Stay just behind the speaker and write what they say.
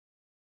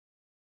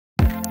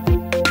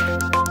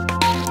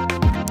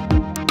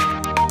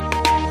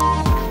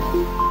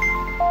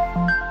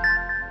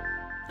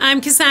I'm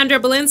Cassandra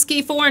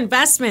Belinsky for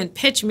Investment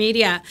Pitch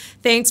Media.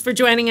 Thanks for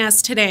joining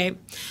us today.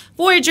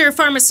 Voyageur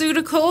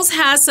Pharmaceuticals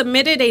has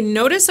submitted a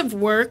notice of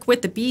work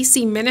with the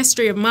BC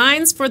Ministry of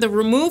Mines for the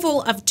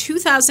removal of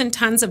 2,000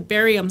 tons of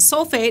barium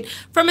sulfate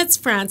from its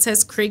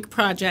Francis Creek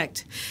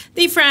project.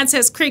 The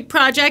Francis Creek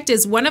project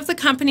is one of the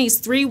company's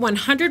 3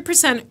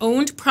 100%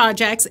 owned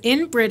projects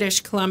in British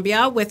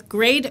Columbia with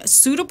grade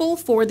suitable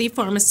for the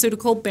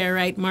pharmaceutical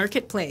barite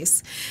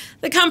marketplace.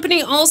 The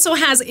company also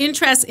has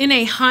interest in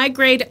a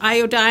high-grade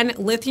iodine,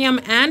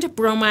 lithium, and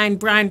bromine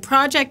brine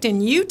project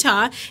in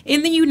Utah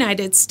in the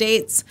United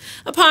States.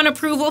 Upon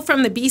approval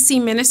from the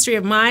BC Ministry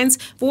of Mines,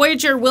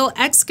 Voyageur will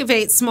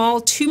excavate small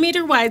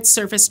 2-meter-wide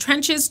surface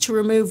trenches to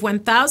remove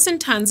 1,000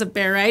 tons of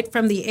barite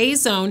from the A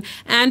zone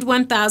and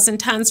 1,000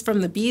 tons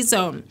from the B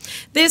zone.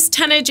 This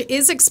tonnage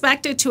is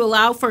expected to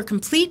allow for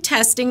complete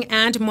testing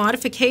and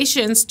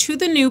modifications to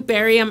the new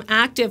barium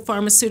active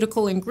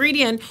pharmaceutical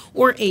ingredient,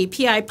 or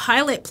API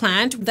pilot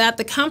plant, that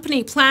the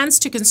company plans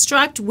to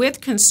construct, with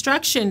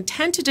construction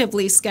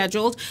tentatively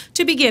scheduled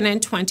to begin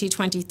in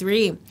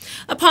 2023.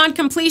 Upon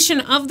completion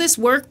of this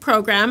work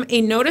program,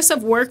 a notice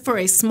of work for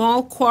a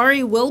small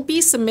quarry will be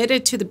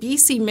submitted to the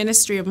BC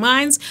Ministry of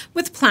Mines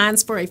with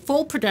plans for a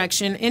full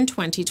production in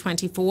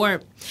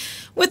 2024.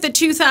 With the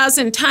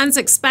 2,000 tons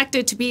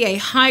expected to be a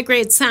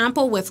high-grade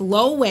sample with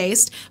low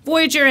waste,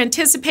 Voyageur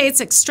anticipates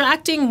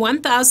extracting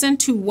 1,000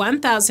 to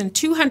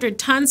 1,200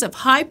 tons of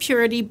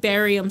high-purity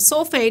barium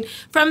sulfate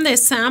from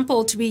this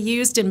sample to be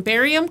used in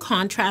barium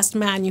contrast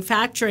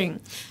manufacturing.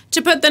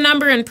 To put the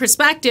number in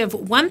perspective,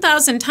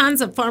 1,000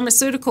 tons of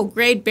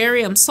pharmaceutical-grade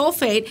barium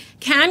sulfate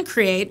can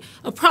create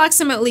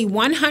approximately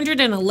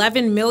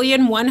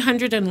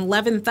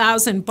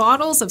 111,111,000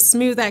 bottles of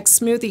SmoothX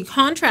smoothie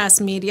contrast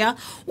media,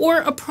 or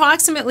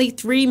approximately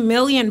 3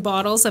 million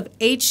bottles of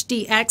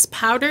HDX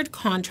powdered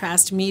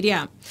contrast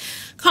media.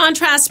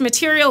 Contrast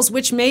materials,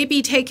 which may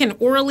be taken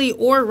orally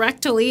or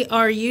rectally,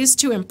 are used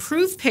to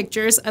improve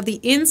pictures of the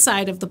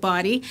inside of the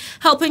body,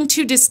 helping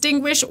to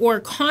distinguish or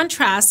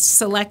contrast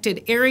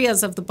selected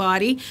areas of the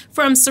body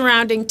from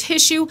surrounding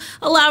tissue,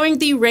 allowing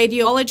the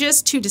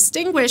radiologist to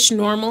distinguish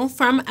normal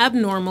from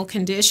abnormal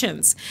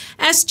conditions.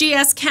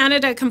 SGS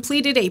Canada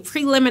completed a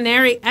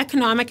preliminary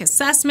economic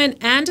assessment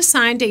and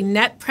assigned a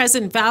net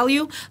present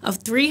value of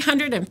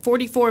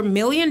 $344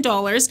 million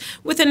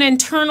with an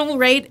internal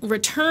rate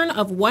return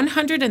of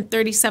 137%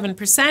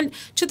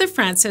 to the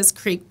Francis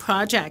Creek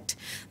project.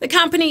 The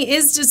company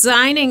is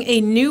designing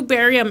a new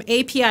barium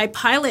API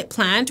pilot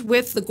plant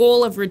with the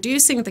goal of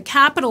reducing the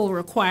capital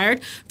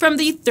required from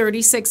the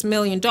 $36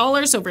 million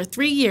over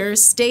 3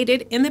 years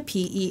stated in the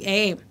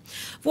PEA.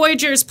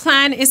 Voyageur's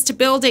plan is to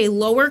build a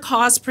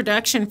lower-cost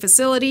production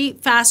facility,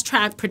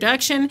 fast-track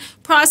production,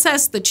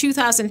 process the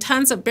 2,000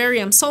 tons of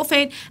barium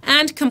sulfate,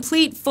 and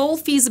complete full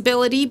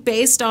feasibility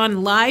based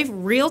on live,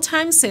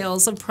 real-time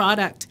sales of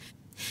product.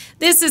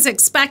 This is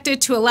expected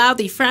to allow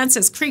the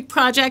Francis Creek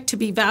project to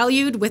be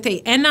valued with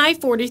a NI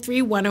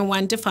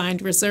 43-101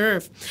 defined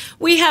reserve.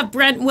 We have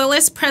Brent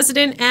Willis,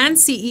 President and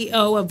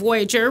CEO of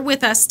Voyageur,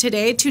 with us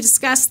today to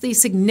discuss the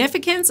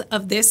significance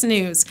of this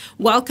news.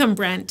 Welcome,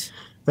 Brent.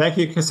 Thank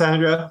you,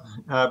 Cassandra.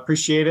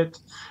 Appreciate it.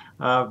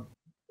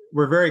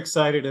 We're very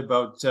excited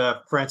about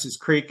Francis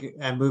Creek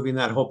and moving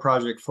that whole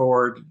project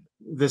forward.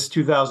 This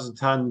 2,000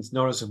 tons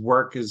notice of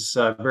work is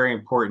very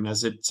important,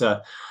 as it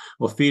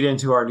will feed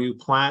into our new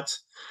plant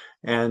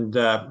and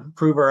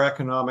improve our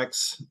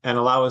economics and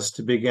allow us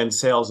to begin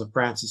sales of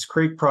Francis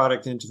Creek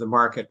product into the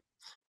market.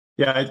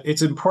 Yeah,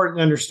 it's important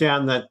to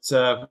understand that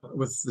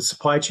with the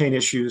supply chain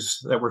issues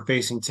that we're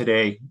facing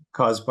today,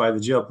 caused by the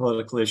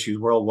geopolitical issues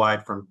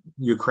worldwide, from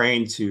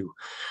Ukraine to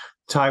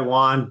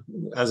Taiwan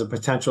as a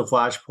potential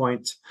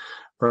flashpoint,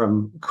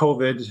 from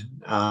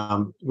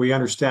COVID, we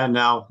understand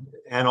now,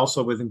 and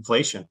also with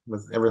inflation,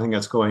 with everything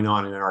that's going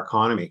on in our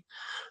economy,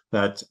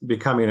 that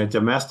becoming a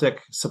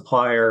domestic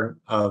supplier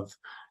of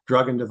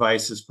drug and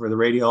devices for the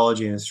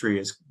radiology industry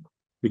is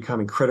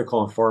becoming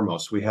critical and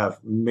foremost. We have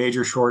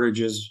major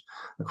shortages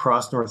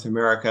across North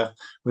America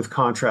with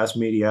contrast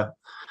media,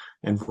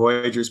 and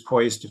Voyageur's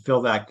poised to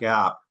fill that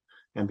gap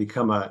and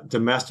become a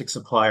domestic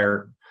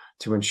supplier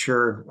to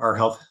ensure our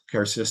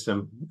healthcare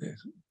system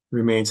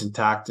remains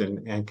intact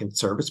and can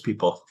service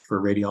people for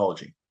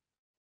radiology.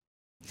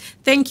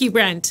 Thank you,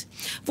 Brent.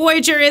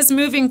 Voyageur is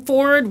moving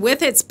forward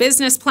with its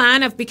business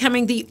plan of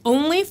becoming the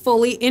only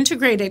fully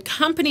integrated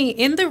company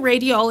in the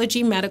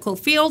radiology medical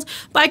field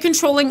by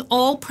controlling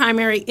all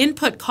primary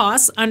input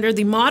costs under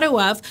the motto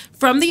of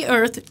 "From the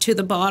Earth to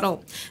the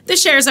Bottle." The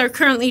shares are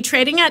currently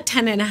trading at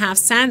 10.5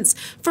 cents.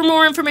 For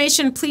more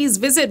information, please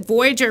visit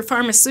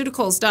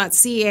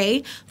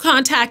VYYRFpharmaceuticals.ca.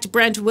 Contact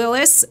Brent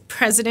Willis,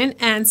 President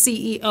and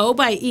CEO,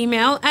 by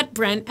email at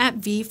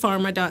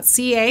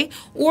brent@vpharma.ca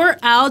or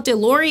Al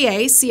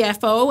Delorier,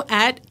 CFO,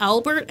 at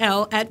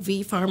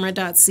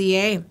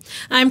albertl@vpharma.ca.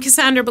 I'm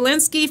Cassandra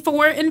Belinsky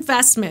for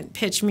Investment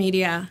Pitch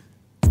Media.